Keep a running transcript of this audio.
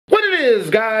is,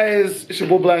 guys? It's your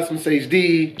boy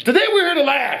Blastphamoushd. Today we're here to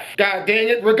laugh. God dang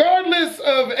it. Regardless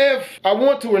of if I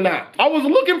want to or not. I was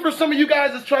looking for some of you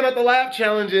guys' try not to laugh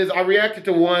challenges. I reacted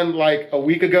to one like a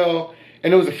week ago,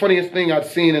 and it was the funniest thing I've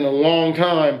seen in a long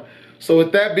time. So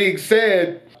with that being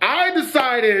said, I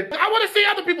decided I want to see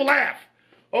other people laugh.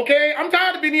 Okay? I'm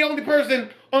tired of being the only person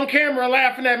on camera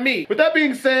laughing at me. With that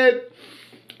being said,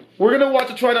 we're gonna watch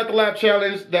a try not to laugh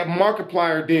challenge that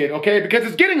Markiplier did, okay? Because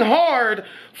it's getting hard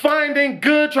finding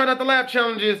good try not to laugh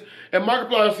challenges, and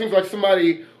Markiplier seems like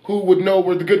somebody who would know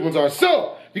where the good ones are.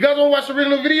 So, if you guys wanna watch the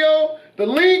original video, the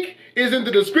link is in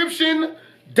the description.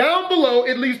 Down below,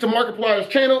 it leads to Markiplier's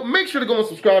channel. Make sure to go and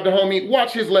subscribe to homie.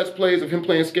 Watch his Let's Plays of him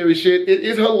playing scary shit. It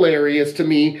is hilarious to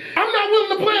me. I'm not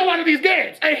willing to play a lot of these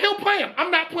games. Hey, he'll play them. I'm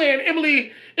not playing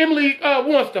Emily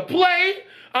wants to play.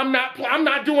 I'm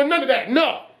not doing none of that.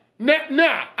 No.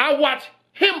 Nah, I watch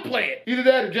him play it. Either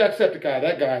that or Jacksepticeye.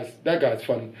 That guy's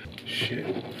funny. Shit.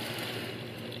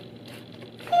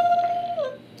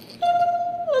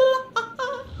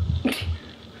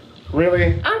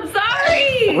 Really? I'm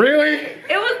sorry. Really?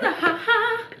 It was the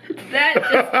ha-ha that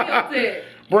just killed it.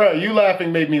 Bruh, you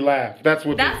laughing made me laugh. That's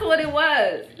what it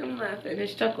was. I'm laughing.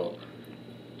 His chuckle.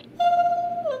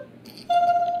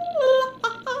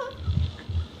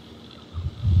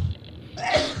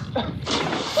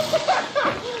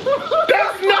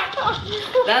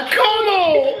 Come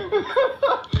on!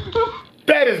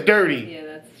 That is dirty. Yeah,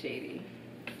 that's shady.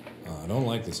 I don't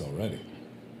like this already.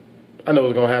 I know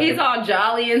what's gonna happen. He's all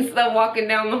jolly and stuff walking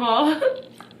down the hall.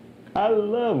 I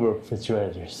love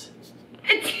refrigerators.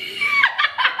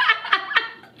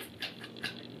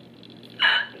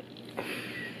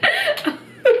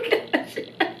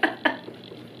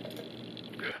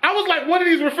 I was like, one of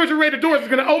these refrigerator doors is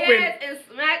gonna open. Yes,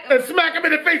 and smack him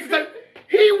in the face. It's like,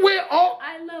 he went off.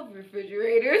 I love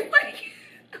refrigerators. Like,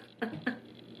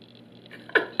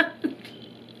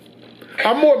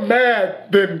 I'm more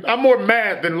mad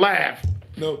than laugh.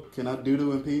 No. Can I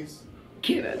doodle in peace?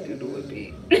 can I do the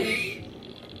whippy?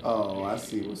 Oh, I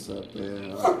see what's up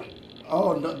there.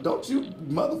 Oh, no, don't you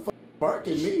motherfucker bark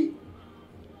at me.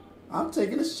 I'm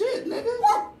taking a shit,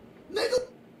 nigga. Nigga.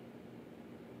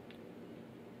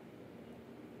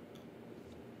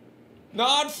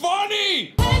 Not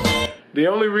funny! The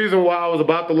only reason why I was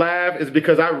about to laugh is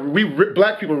because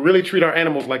black people really treat our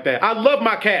animals like that. I love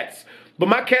my cats, but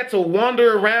my cats will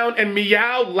wander around and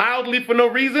meow loudly for no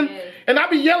reason, and I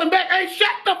be yelling back, hey, shut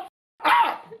the f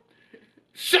up!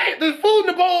 Shit, there's food in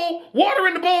the bowl, water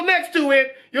in the bowl next to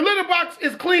it, your litter box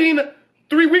is clean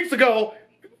 3 weeks ago,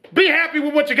 be happy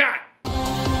with what you got.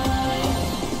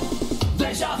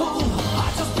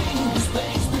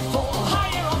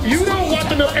 You don't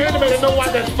watch enough anime to know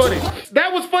why that's funny.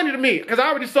 That was funny to me, because I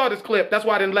already saw this clip. That's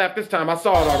why I didn't laugh this time. I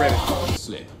saw it already.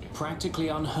 Slip, practically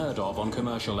unheard of on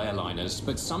commercial airliners,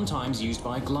 but sometimes used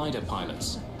by glider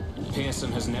pilots.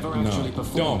 Pearson has never actually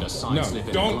performed a side slip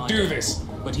in a glider. Don't do this.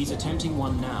 But he's attempting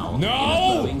one now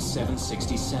No! in a Boeing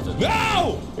 767.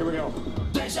 No! Here we go.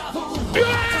 Yes!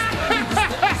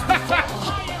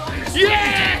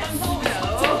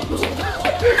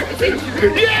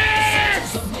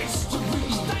 Yes!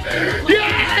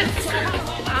 Yes!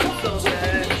 I'm so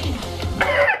bad.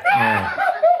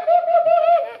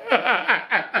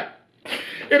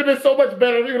 It'd have been so much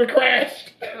better if we would have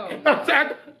crashed. Oh.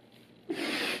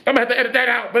 I'm gonna have to edit that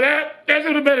out, but that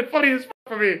would have been the funniest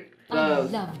for me. I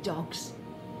love dogs.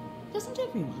 Doesn't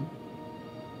everyone?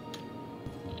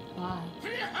 Bye.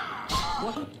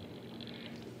 What?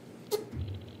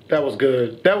 That was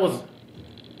good. That was...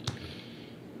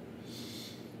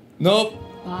 Nope.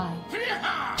 Bye.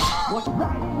 What?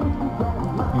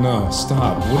 No,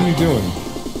 stop. What are you doing?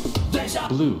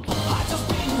 Blue.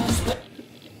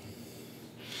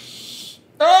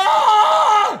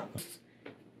 Ah!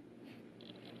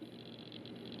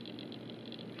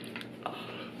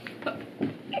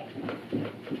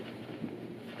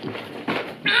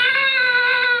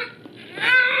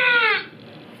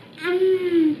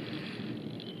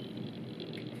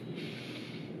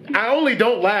 I only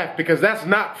don't laugh because that's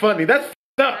not funny. That's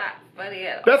f***ed up. Not funny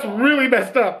at all. That's really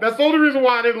messed up. That's the only reason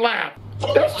why I didn't laugh.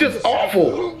 That's just awful.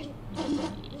 Ooh!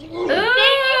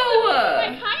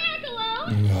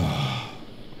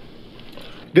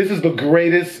 This is the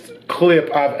greatest clip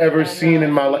I've ever seen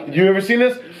in my life. You ever seen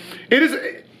this?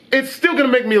 It's still gonna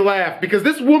make me laugh because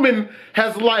this woman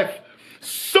has life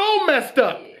so messed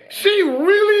up. She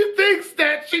really thinks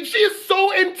that she is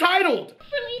so entitled.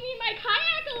 For leaving my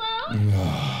kayak alone?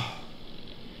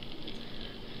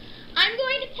 I'm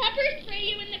going to pepper spray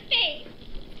you in the face.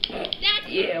 That's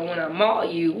Yeah, when I maul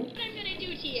you. what I'm gonna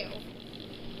do to you.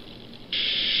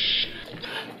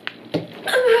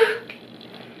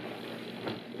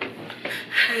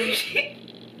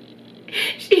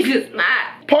 She does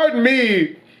not. Pardon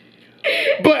me,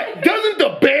 but doesn't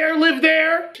the bear live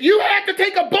there? You had to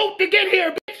take a boat to get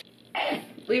here, bitch.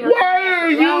 Leave her. Why are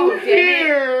you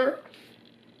here?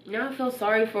 Now I feel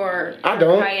sorry for I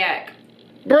don't. Kayak.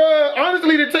 Bruh,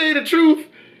 honestly, to tell you the truth,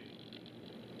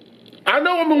 I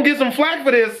know I'm gonna get some flack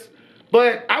for this,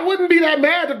 but I wouldn't be that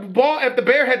mad if the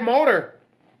bear had mauled her.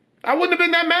 I wouldn't have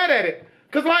been that mad at it.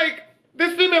 Cause like,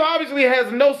 this female obviously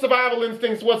has no survival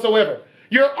instincts whatsoever.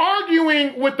 You're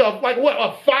arguing with a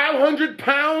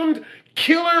 500-pound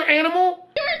killer animal?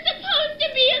 You're supposed to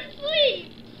be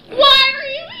asleep. Why are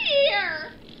you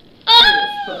here? Oh,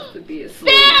 You're supposed to be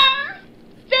asleep.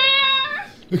 There!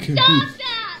 Okay, Stop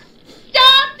that!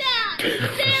 Stop that! There!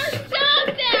 Stop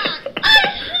that!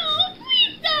 Oh,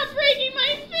 please stop breaking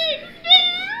my things,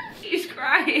 there! She's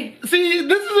crying. See,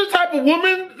 this is the type of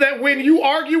woman that when you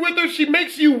argue with her, she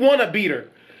makes you want to beat her.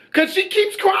 Cause she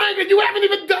keeps crying and you haven't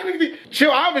even done anything.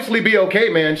 She'll obviously be okay,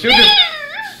 man. She'll just...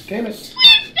 Damn it.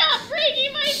 Please stop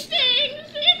breaking my things!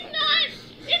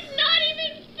 It's not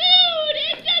even food!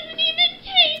 It doesn't even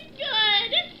taste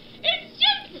good! It's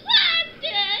just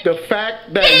plastic! The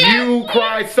fact that you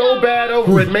cry so bad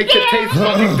over it makes it taste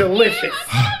fucking delicious.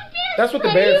 That's what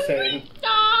the bear's saying.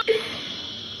 Stop!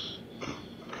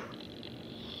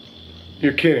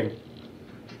 You're kidding.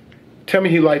 Tell me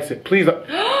he likes it. Please.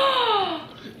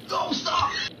 Don't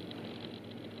stop!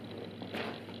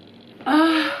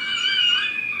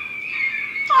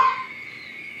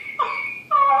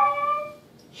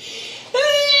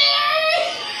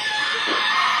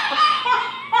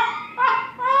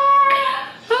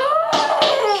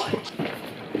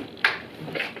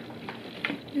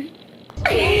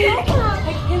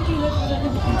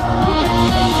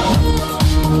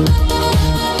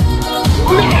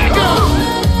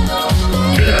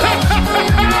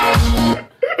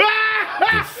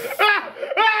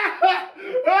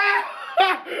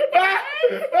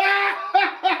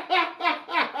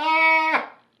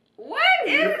 What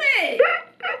is it?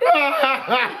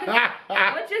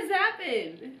 What just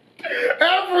happened?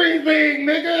 Everything,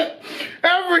 nigga.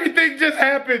 Everything just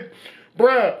happened.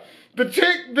 Bruh. The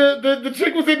chick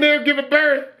was in there giving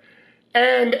birth,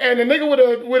 and the nigga with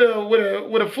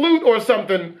a flute or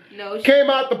something came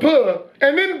out the pub.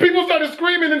 And then people started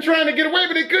screaming and trying to get away,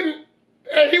 but they couldn't.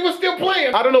 And he was still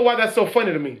playing. I don't know why that's so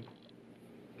funny to me.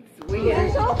 It's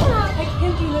weird.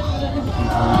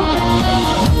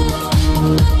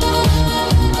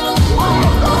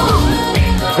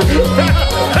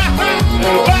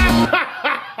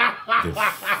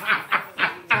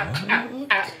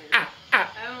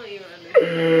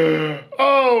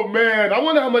 Oh man, I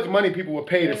wonder how much money people would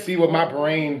pay to see what my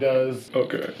brain does.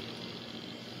 Okay.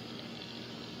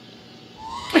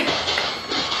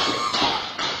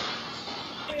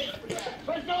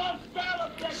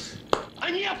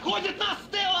 Они обходят нас с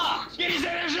тыла!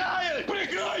 Перезаряжают!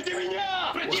 Прикройте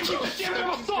меня! Противник совсем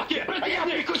высокий!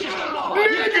 Противник очень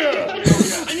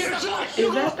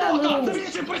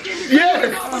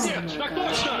Yes! Так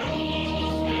точно!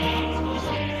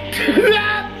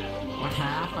 What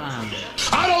happened?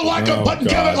 I don't like them putting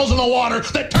chemicals in the water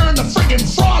that turn the freaking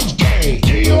frogs gay!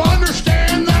 Do you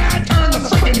understand that? Turn the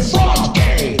freaking frogs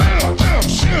gay!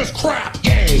 Serious crap!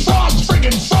 Gay! Frogs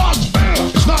freaking frogs!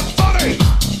 It's not funny!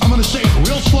 I'm gonna say it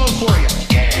real slow for you.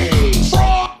 Gay!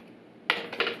 Frog!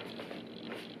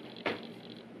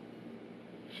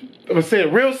 I'm gonna say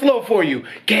it real slow for you.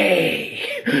 Gay.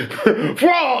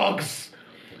 Frogs!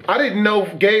 I didn't know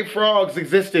gay frogs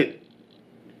existed.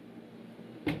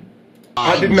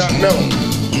 I did not know.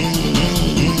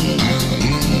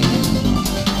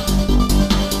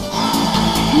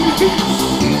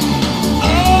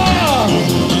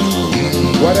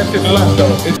 Why that just left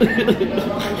though?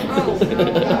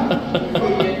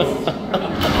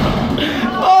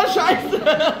 Oh,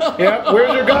 scheiße! Yep,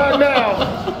 where's your gun now?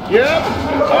 Yep,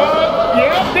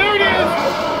 yep, there it is.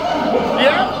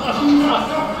 Yep.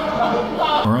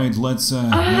 All right, let's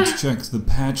check the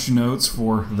patch notes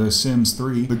for The Sims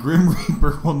 3. The Grim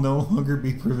Reaper will no longer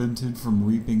be prevented from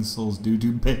reaping souls due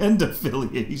to band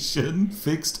affiliation.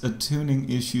 Fixed a tuning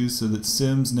issue so that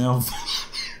Sims now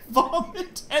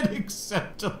vomit at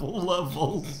acceptable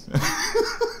levels.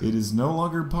 It is no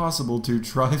longer possible to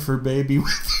try for baby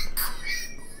with the Grim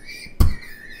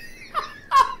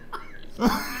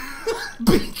Reaper.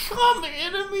 Become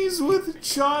enemies with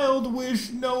child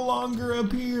wish no longer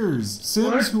appears.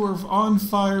 Sims who are on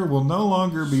fire will no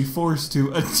longer be forced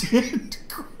to attend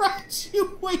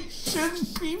graduation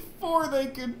before they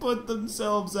can put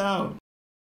themselves out.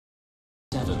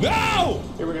 No!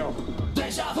 Here we go.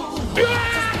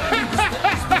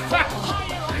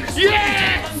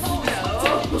 Yes!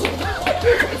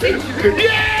 picture.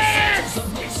 Yeah!